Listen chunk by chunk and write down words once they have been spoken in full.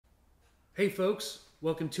Hey folks,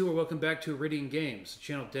 welcome to or welcome back to Oridian Games, a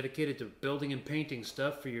channel dedicated to building and painting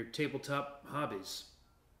stuff for your tabletop hobbies.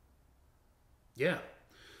 Yeah,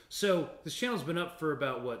 so this channel's been up for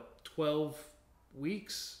about, 12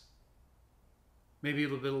 weeks? Maybe a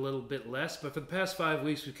little bit less, but for the past 5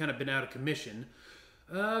 weeks we've kind of been out of commission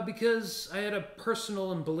because I had a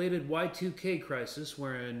personal and belated Y2K crisis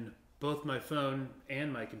wherein both my phone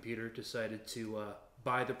and my computer decided to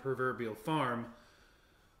buy the proverbial farm.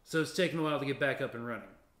 So it's taken a while to get back up and running.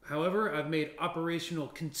 However, I've made operational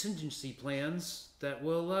contingency plans that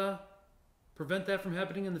will prevent that from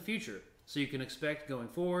happening in the future. So you can expect, going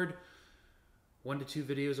forward, 1 to 2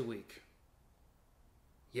 videos a week.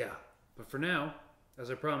 Yeah, but for now, as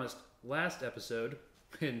I promised last episode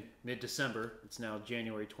in mid-December, it's now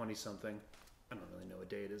January 20-something, I don't really know what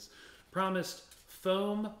day it is, promised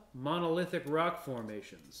foam monolithic rock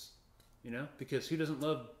formations. You know, because who doesn't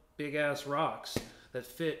love big-ass rocks that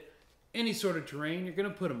fit any sort of terrain you're going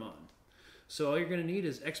to put them on? So all you're going to need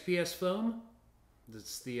is XPS foam.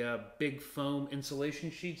 That's the big foam insulation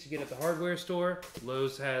sheets you get at the hardware store.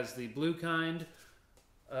 Lowe's has the blue kind.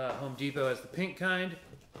 Home Depot has the pink kind.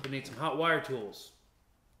 You need some hot wire tools.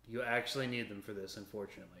 You actually need them for this,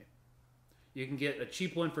 unfortunately. You can get a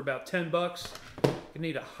cheap one for about 10 bucks. You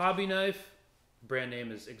need a hobby knife. The brand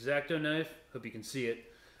name is X-Acto knife. Hope you can see it.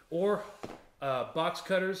 Or box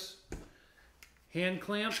cutters, hand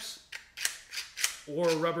clamps, or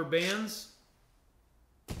rubber bands.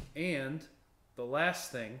 And the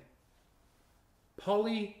last thing,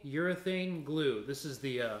 polyurethane glue. This is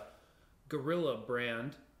the Gorilla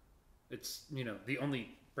brand. It's, you know, the only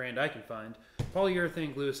brand I can find.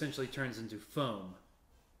 Polyurethane glue essentially turns into foam.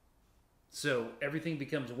 So everything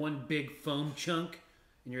becomes one big foam chunk,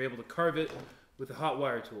 and you're able to carve it with the hot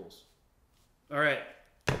wire tools. All right,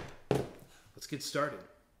 let's get started.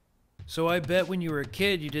 So I bet when you were a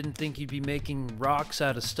kid you didn't think you'd be making rocks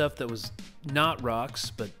out of stuff that was not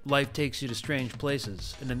rocks, but life takes you to strange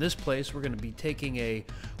places. And in this place we're going to be taking a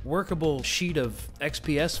workable sheet of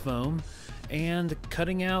XPS foam and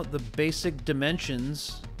cutting out the basic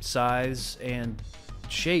dimensions, size, and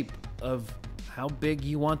shape of how big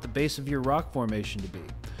you want the base of your rock formation to be.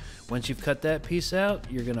 Once you've cut that piece out,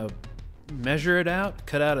 you're going to measure it out,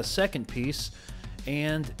 cut out a second piece,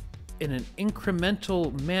 and in an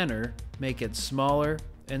incremental manner, make it smaller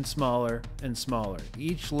and smaller and smaller.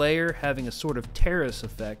 Each layer having a sort of terrace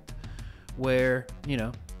effect where, you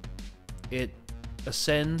know, it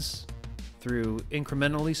ascends through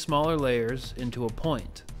incrementally smaller layers into a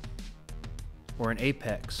point, or an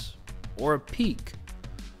apex, or a peak.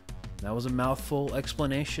 That was a mouthful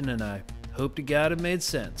explanation, and I hope to God it made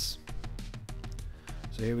sense.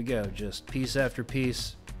 So here we go, just piece after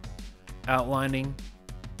piece, outlining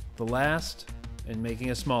the last and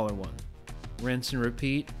making a smaller one. Rinse and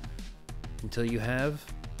repeat until you have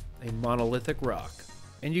a monolithic rock.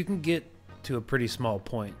 And you can get to a pretty small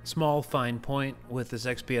point, small fine point with this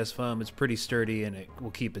XPS foam. It's pretty sturdy and it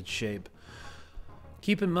will keep its shape.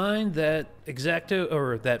 Keep in mind that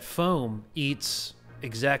that foam eats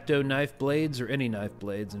X-Acto knife blades or any knife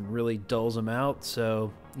blades and really dulls them out,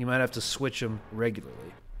 so you might have to switch them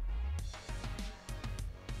regularly.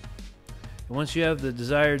 And once you have the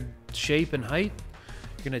desired shape and height,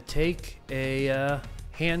 you're going to take a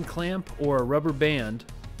hand clamp or a rubber band.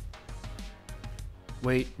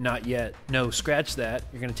 Wait, not yet. No, scratch that.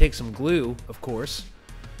 You're going to take some glue, of course,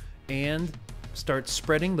 and start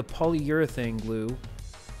spreading the polyurethane glue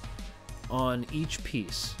on each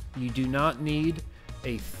piece. You do not need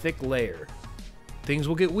a thick layer. Things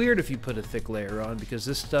will get weird if you put a thick layer on because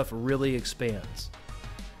this stuff really expands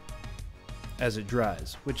as it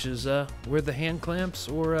dries, which is where the hand clamps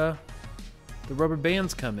or the rubber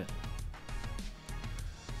bands come in.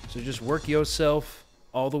 So just work yourself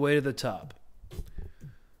all the way to the top.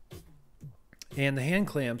 And the hand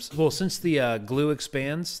clamps, well, since the glue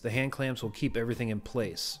expands, the hand clamps will keep everything in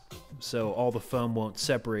place, so all the foam won't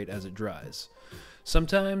separate as it dries.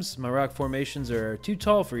 Sometimes my rock formations are too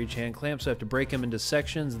tall for each hand clamp, so I have to break them into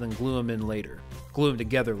sections and then glue them in later. Glue them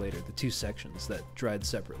together later, the two sections that dried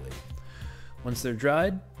separately. Once they're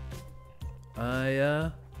dried,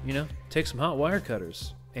 I, take some hot wire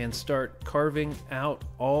cutters and start carving out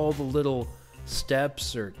all the little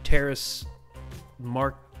steps or terrace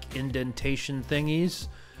mark indentation thingies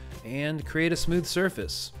and create a smooth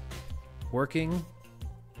surface, working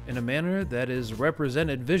in a manner that is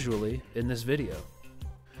represented visually in this video.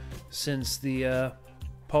 Since the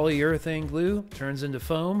polyurethane glue turns into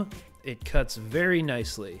foam, it cuts very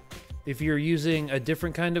nicely. If you're using a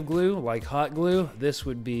different kind of glue, like hot glue, this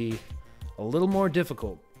would be a little more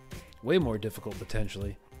difficult. Way more difficult,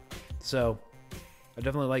 potentially. So, I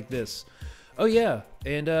definitely like this. Oh yeah,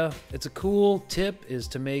 and it's a cool tip is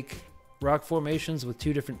to make rock formations with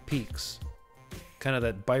 2 different peaks, kind of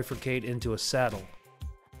that bifurcate into a saddle.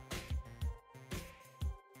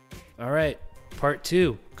 All right, part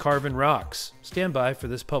 2, carving rocks. Stand by for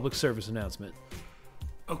this public service announcement.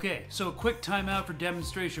 Okay, so a quick timeout for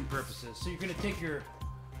demonstration purposes. So you're gonna take your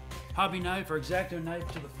hobby knife or X-Acto knife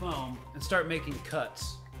to the foam and start making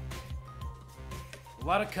cuts. A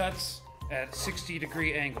lot of cuts at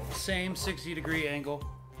 60-degree angle. Same 60-degree angle.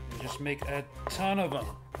 And just make a ton of them.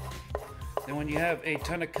 Then when you have a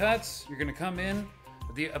ton of cuts, you're gonna come in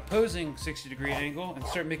with the opposing 60-degree angle and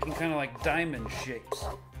start making kind of like diamond shapes.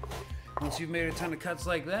 Once you've made a ton of cuts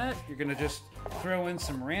like that, you're gonna just throw in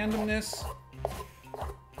some randomness.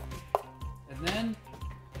 And then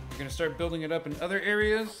you're gonna start building it up in other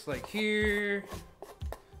areas, like here,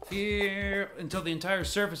 here, until the entire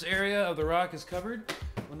surface area of the rock is covered.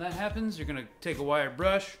 When that happens, you're gonna take a wire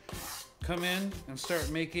brush, come in and start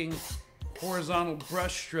making horizontal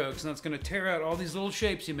brush strokes, and that's gonna tear out all these little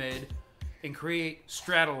shapes you made and create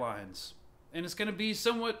strata lines. And it's gonna be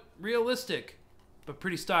somewhat realistic, but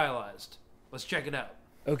pretty stylized. Let's check it out.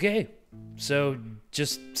 Okay, so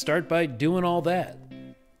just start by doing all that.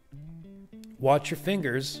 Watch your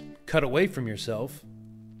fingers, cut away from yourself,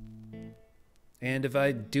 and if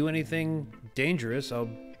I do anything dangerous, I'll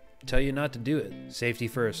tell you not to do it. Safety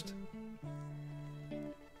first.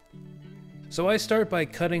 So I start by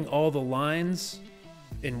cutting all the lines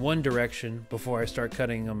in one direction before I start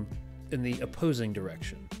cutting them in the opposing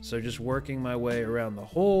direction. So just working my way around the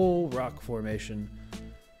whole rock formation.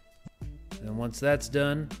 And once that's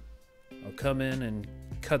done, I'll come in and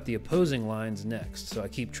cut the opposing lines next, so I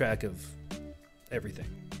keep track of everything.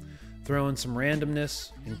 Throw in some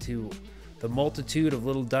randomness into the multitude of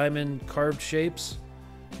little diamond carved shapes,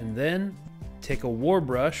 and then take a war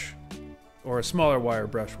brush, or a smaller wire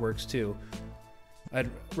brush works too. I'd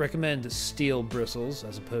recommend steel bristles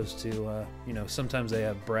as opposed to, sometimes they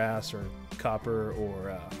have brass or copper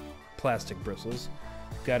or plastic bristles.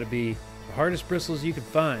 Got to be the hardest bristles you can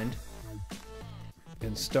find,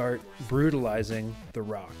 and start brutalizing the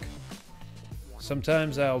rock.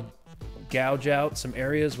 Sometimes I'll gouge out some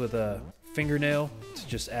areas with a fingernail to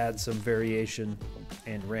just add some variation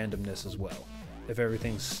and randomness as well. If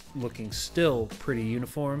everything's looking still pretty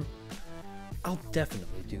uniform, I'll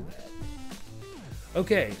definitely do that.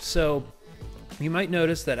 Okay, so you might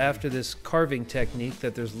notice that after this carving technique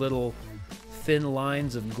that there's little thin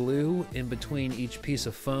lines of glue in between each piece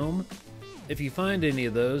of foam. If you find any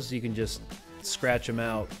of those, you can just scratch them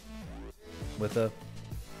out with a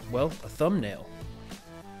thumbnail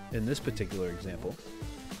in this particular example.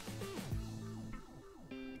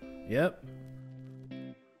 Yep.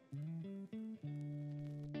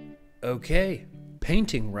 Okay,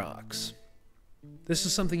 painting rocks. This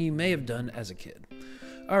is something you may have done as a kid.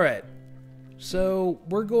 All right, so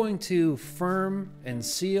we're going to firm and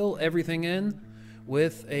seal everything in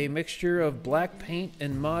with a mixture of black paint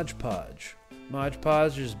and Modge Podge. Modge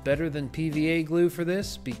Podge is better than PVA glue for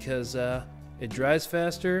this because it dries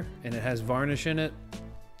faster and it has varnish in it.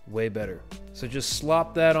 Way better. So just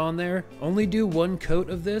slop that on there. Only do 1 coat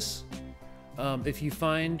of this. If you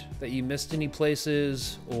find that you missed any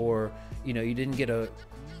places, or you didn't get a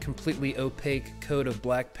completely opaque coat of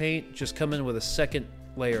black paint, just come in with a second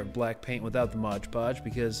layer of black paint without the Modge Podge,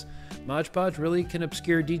 because Modge Podge really can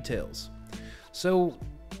obscure details. So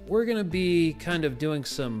we're gonna be kind of doing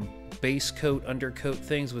some base coat, undercoat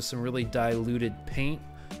things with some really diluted paint.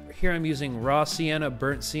 Here I'm using raw sienna,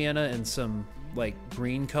 burnt sienna, and some like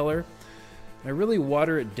green color. I really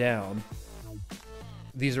water it down.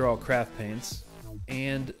 These are all craft paints,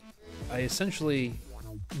 and I essentially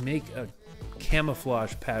make a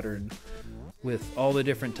camouflage pattern with all the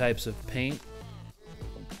different types of paint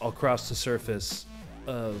across the surface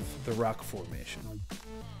of the rock formation.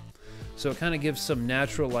 So it kind of gives some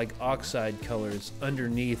natural like oxide colors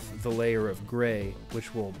underneath the layer of gray,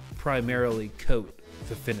 which will primarily coat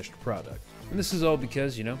the finished product. And this is all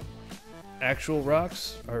because, actual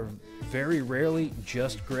rocks are very rarely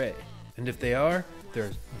just gray. And if they are,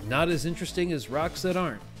 they're not as interesting as rocks that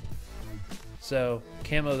aren't. So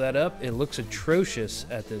camo that up. It looks atrocious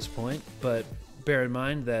at this point, but bear in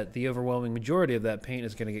mind that the overwhelming majority of that paint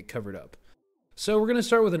is going to get covered up. So we're going to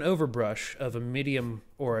start with an overbrush of a medium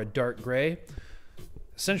or a dark gray.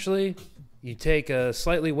 Essentially, you take a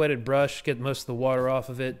slightly wetted brush, get most of the water off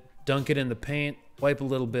of it, dunk it in the paint, wipe a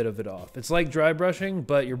little bit of it off. It's like dry brushing,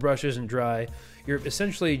 but your brush isn't dry. You're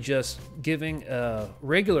essentially just giving a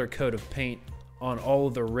regular coat of paint on all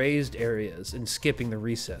of the raised areas and skipping the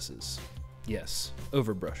recesses. Yes,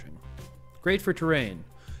 overbrushing. Great for terrain.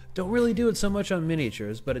 Don't really do it so much on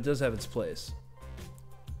miniatures, but it does have its place.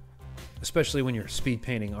 Especially when you're speed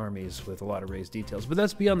painting armies with a lot of raised details. But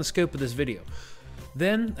that's beyond the scope of this video.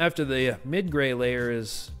 Then, after the mid-gray layer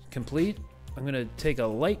is complete, I'm going to take a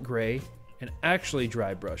light gray and actually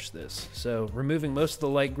dry brush this. So removing most of the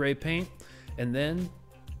light gray paint and then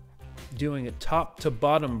doing a top to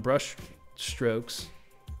bottom brush strokes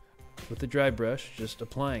with the dry brush, just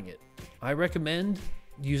applying it. I recommend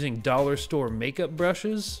using dollar store makeup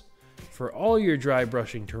brushes for all your dry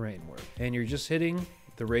brushing terrain work. And you're just hitting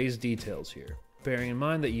the raised details here. Bearing in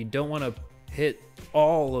mind that you don't want to hit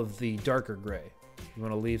all of the darker gray. You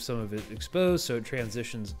want to leave some of it exposed so it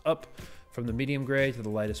transitions up from the medium gray to the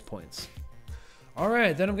lightest points.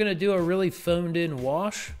 Alright, then I'm going to do a really foamed in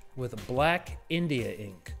wash with black India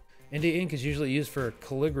ink. India ink is usually used for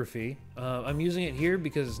calligraphy. I'm using it here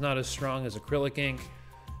because it's not as strong as acrylic ink,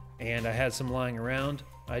 and I had some lying around.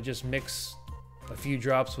 I just mix a few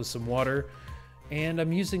drops with some water, and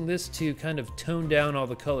I'm using this to kind of tone down all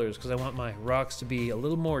the colors because I want my rocks to be a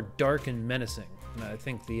little more dark and menacing. And I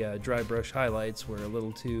think the dry brush highlights were a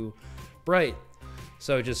little too bright,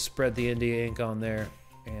 so I just spread the India ink on there,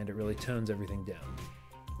 and it really tones everything down.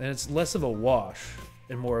 And it's less of a wash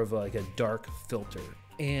and more of like a dark filter.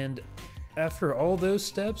 And after all those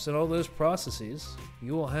steps and all those processes,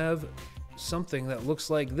 you will have something that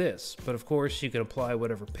looks like this. But of course, you can apply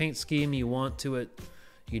whatever paint scheme you want to it.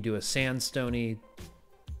 You do a sandstone-y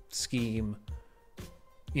scheme,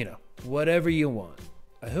 you know, whatever you want.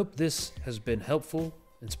 I hope this has been helpful,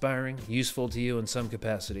 inspiring, useful to you in some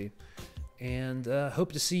capacity, and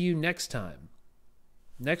hope to see you next time.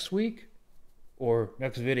 Next week or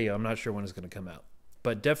next video. I'm not sure when it's going to come out,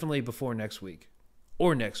 but definitely before next week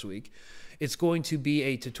or next week. It's going to be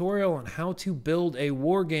a tutorial on how to build a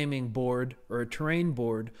wargaming board or a terrain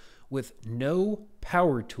board with no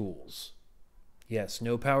power tools. Yes,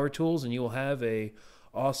 no power tools, and you will have a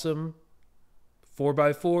awesome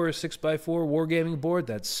 4x4 or 6x4 wargaming board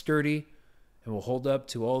that's sturdy and will hold up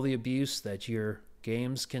to all the abuse that your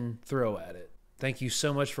games can throw at it. Thank you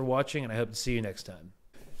so much for watching, and I hope to see you next time.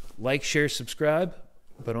 Like, share, subscribe,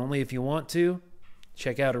 but only if you want to.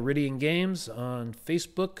 Check out Oridian Games on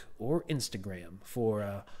Facebook or Instagram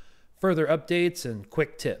for further updates and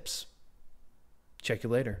quick tips. Check you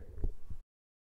later.